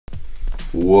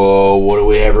Whoa, what do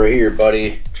we have right here,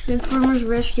 buddy? Transformers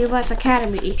Rescue Bots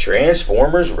Academy.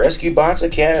 Transformers Rescue Bots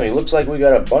Academy. Looks like we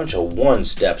got a bunch of one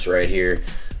steps right here.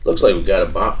 Looks like we got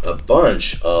a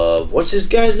bunch of, what's this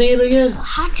guy's name again?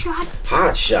 Hotshot.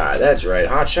 Hotshot, that's right,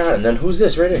 Hotshot. And then who's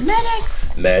this right here?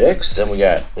 Medix. Medix. Then we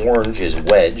got orange is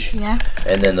Wedge. Yeah.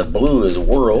 And then the blue is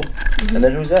Whirl. And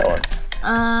then who's that one?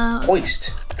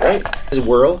 Hoist, right? This is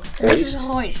Whirl, Hoist, This is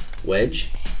Hoist.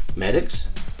 Wedge, Medix,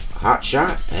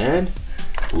 Hotshot, and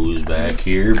who's back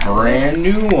here? Brand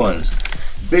new ones.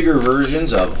 Bigger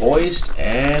versions of Hoist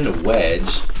and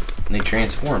Wedge. And they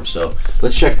transform. So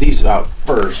let's check these out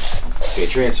first. Okay,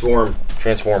 transform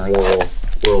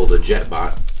Whirl the jet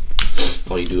bot.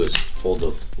 All you do is fold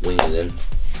the wings in.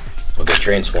 Okay,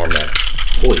 transform that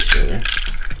Hoist in there.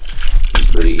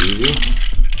 It's pretty easy.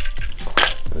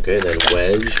 Okay, then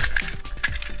Wedge.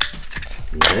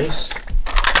 Nice.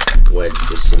 Wedge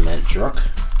the cement truck.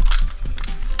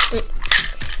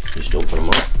 Just open them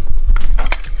up.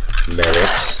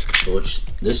 Medix, which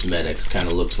this Medix kind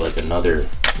of looks like another,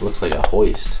 looks like a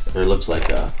Hoist, or looks like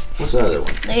a, what's the other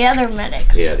one? The other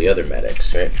Medix. Yeah, the other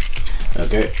Medix, right?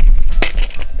 Okay.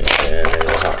 And there's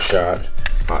a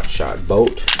Hotshot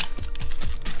boat,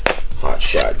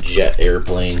 Hotshot jet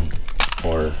airplane,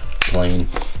 or plane.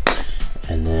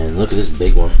 And then look at this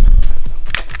big one.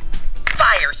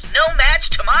 Fire's no match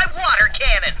to my water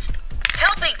cannons.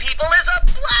 Helping people is a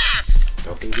blast.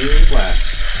 Helping you in class.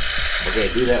 Okay,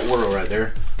 do that whirl right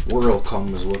there. Whirl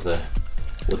comes with a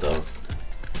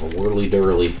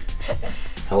whirly-durly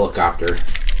helicopter.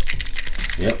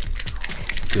 Yep.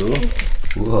 Cool.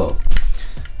 Whoa.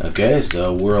 Okay,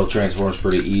 so whirl transforms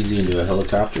pretty easy into a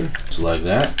helicopter, just like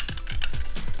that.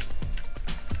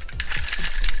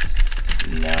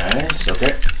 Nice.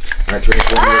 Okay. I'm gonna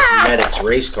transform this Medix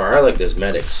race car. I like this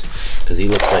Medix because he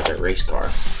looks like a race car.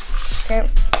 Okay.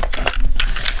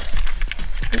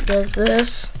 He does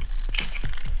this.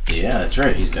 Yeah, that's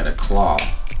right. He's got a claw.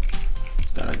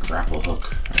 He's got a grapple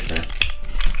hook right there.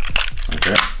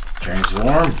 Okay.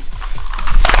 Transform.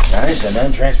 Nice. And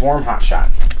then transform Hotshot.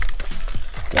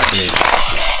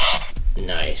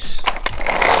 Nice.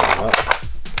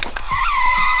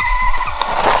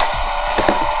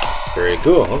 Very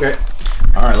cool. Okay.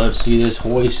 Alright, let's see this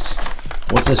Hoist.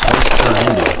 What's this Hoist turn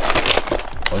into?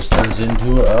 Hoist turns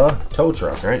into a tow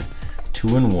truck, right?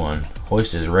 2-in-1.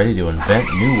 Hoist is ready to invent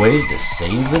new ways to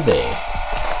save the day.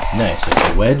 Nice.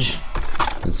 Okay, Wedge.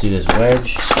 Let's see this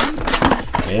Wedge.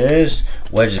 Yes.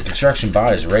 Wedge, the construction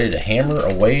bot, is ready to hammer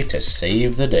away to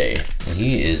save the day. And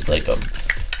he is like a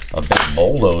big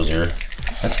bulldozer.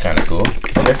 That's kind of cool.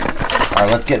 Okay.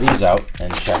 Alright, let's get these out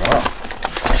and check them out.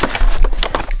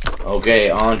 Okay,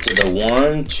 on to the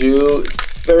 1, 2,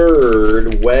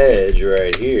 3rd Wedge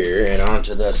right here, and on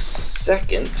to the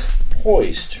 2nd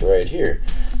Hoist right here.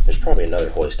 There's probably another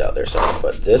Hoist out there somewhere,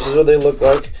 but this is what they look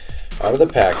like out of the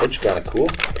package. Kind of cool.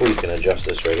 Oh, you can adjust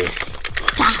this right here.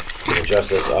 You can adjust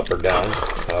this up or down,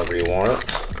 however you want it.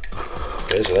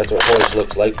 Okay, so that's what Hoist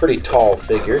looks like. Pretty tall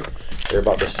figure. They're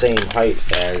about the same height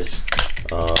as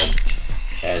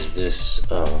this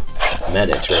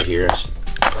Medix right here.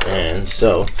 And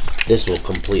so this will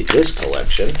complete this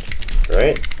collection,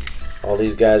 right? All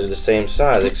these guys are the same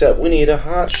size, except we need a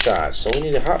Hotshot. So we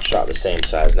need a Hotshot the same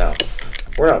size now.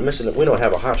 We're not missing it. We don't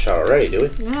have a Hotshot already, do we?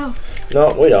 No.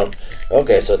 No, we don't.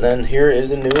 Okay, so then here is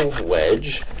the new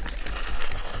Wedge.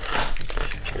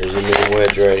 There's a new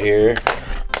Wedge right here.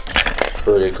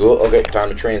 Pretty cool. Okay, time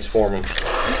to transform him.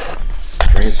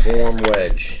 Transform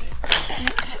Wedge.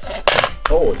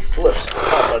 Oh, he flips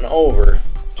up and over.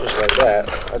 Just like that.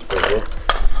 That's pretty cool.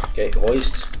 Okay,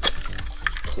 Hoist.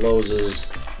 Closes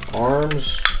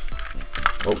arms.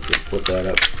 Oh, just flip that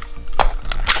up.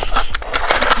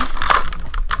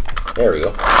 There we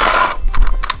go.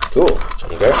 Cool.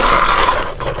 Okay.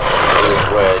 There's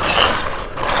Wedge.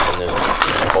 And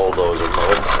there's bulldozer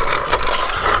mode.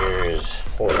 And here's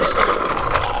Hoist.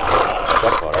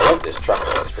 Truck mode. I like this truck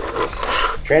mode. That's pretty cool.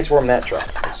 Transform that truck.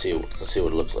 Let's see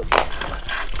what it looks like.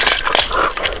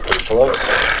 Pretty close.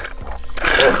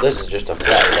 Oh, this is just a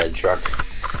flathead truck.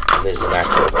 And this is an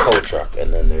actual tow truck.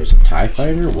 And then there's a TIE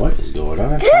Fighter. What is going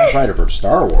on? TIE Fighter from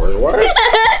Star Wars. What?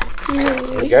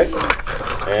 Okay.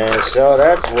 And so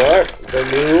that's what the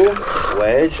new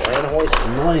Wedge and Hoist,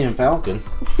 Millennium Falcon.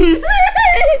 New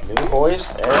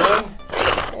Hoist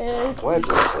and Wedge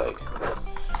looks like.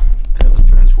 Okay, let's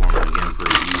transform it again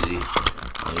pretty easy.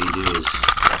 All you do is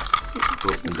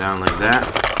flip them down like that.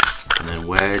 And then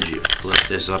Wedge, you flip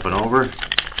this up and over.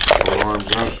 Pull the arms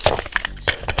up.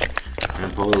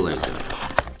 And pull the legs up.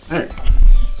 Alright.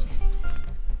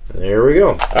 There we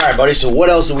go. Alright, buddy, so what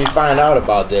else did we find out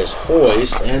about this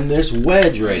Hoist and this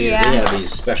Wedge right here? They have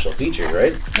these special features,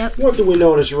 right? Yep. What do we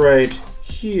notice right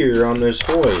here on this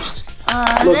Hoist?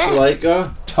 Looks like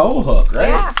a tow hook, right?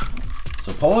 Yeah.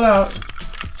 So pull it out.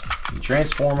 You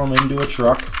transform them into a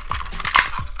truck.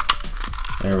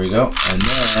 There we go. And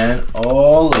then,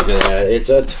 oh, look at that. It's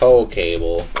a tow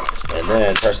cable. And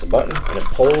then press the button and it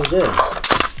pulls in.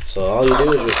 So all you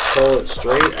do is just pull it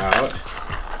straight out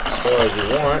as far as you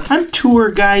want. I'm tour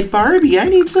guide Barbie. I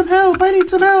need some help.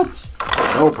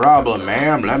 No problem,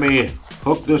 ma'am. Let me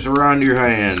hook this around your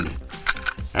hand.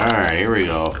 Alright, here we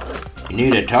go. You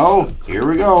need a tow? Here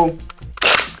we go.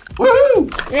 Woohoo!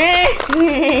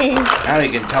 Now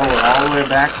you can tow it all the way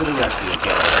back to the rescue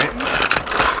kit, right?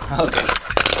 Okay.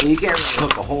 So you can't really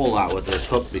hook a whole lot with this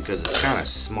hook because it's kind of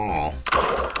small.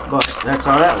 But that's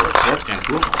how that works. That's kind of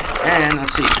cool. And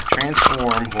let's see.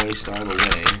 Transform Hoist all the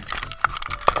way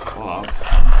up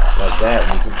like that.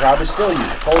 And you can probably still use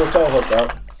it. Pull the tow hook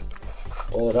out.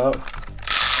 Pull it out.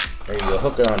 There you go.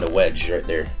 Hook it on the wedge right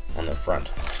there on the front.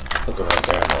 Hook it right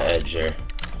there on the edge there.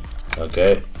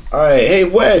 Okay. Alright, hey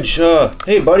Wedge,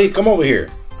 hey buddy, come over here.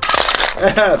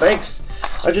 Thanks.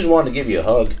 I just wanted to give you a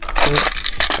hug.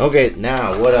 Okay,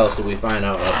 now what else did we find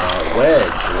out about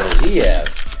Wedge? What does he have?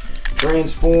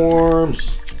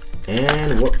 Transforms.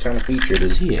 And what kind of feature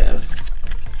does he have?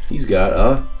 He's got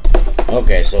a...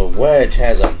 Okay, so Wedge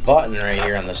has a button right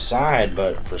here on the side,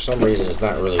 but for some reason it's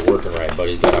not really working right. But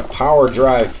he's got a power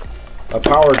drive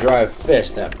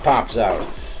fist that pops out.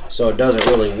 So it doesn't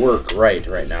really work right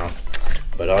now.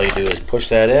 But all you do is push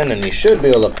that in, and you should be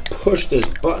able to push this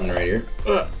button right here.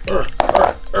 But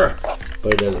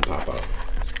it doesn't pop out.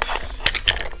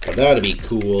 But that would be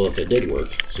cool if it did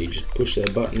work. So you just push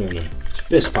that button and the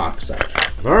fist pops out.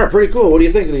 Alright, pretty cool. What do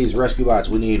you think of these rescue bots?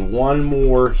 We need one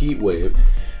more HEATWAVE,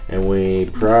 and we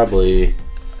probably...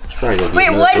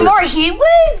 Wait, one more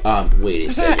HEATWAVE? Wait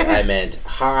a second. I meant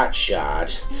Hot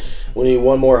Shot. We need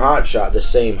one more Hot Shot the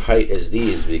same height as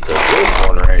these, because this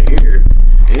one right here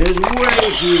is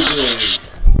way too big.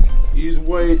 He's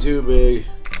way too big.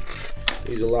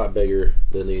 He's a lot bigger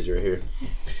than these right here.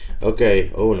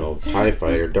 Okay, oh no, TIE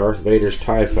Fighter. Darth Vader's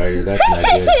TIE Fighter. That's not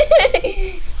good.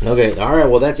 Okay, alright,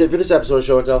 well that's it for this episode of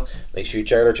Show and Tell. Make sure you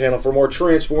check out our channel for more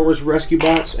Transformers, Rescue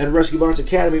Bots, and Rescue Bots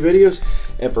Academy videos,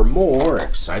 and for more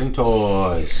exciting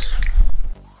toys.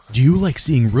 Do you like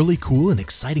seeing really cool and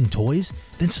exciting toys?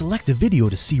 Then select a video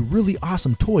to see really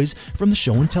awesome toys from the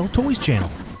Show and Tell Toys channel.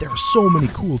 There are so many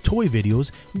cool toy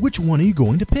videos, which one are you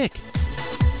going to pick?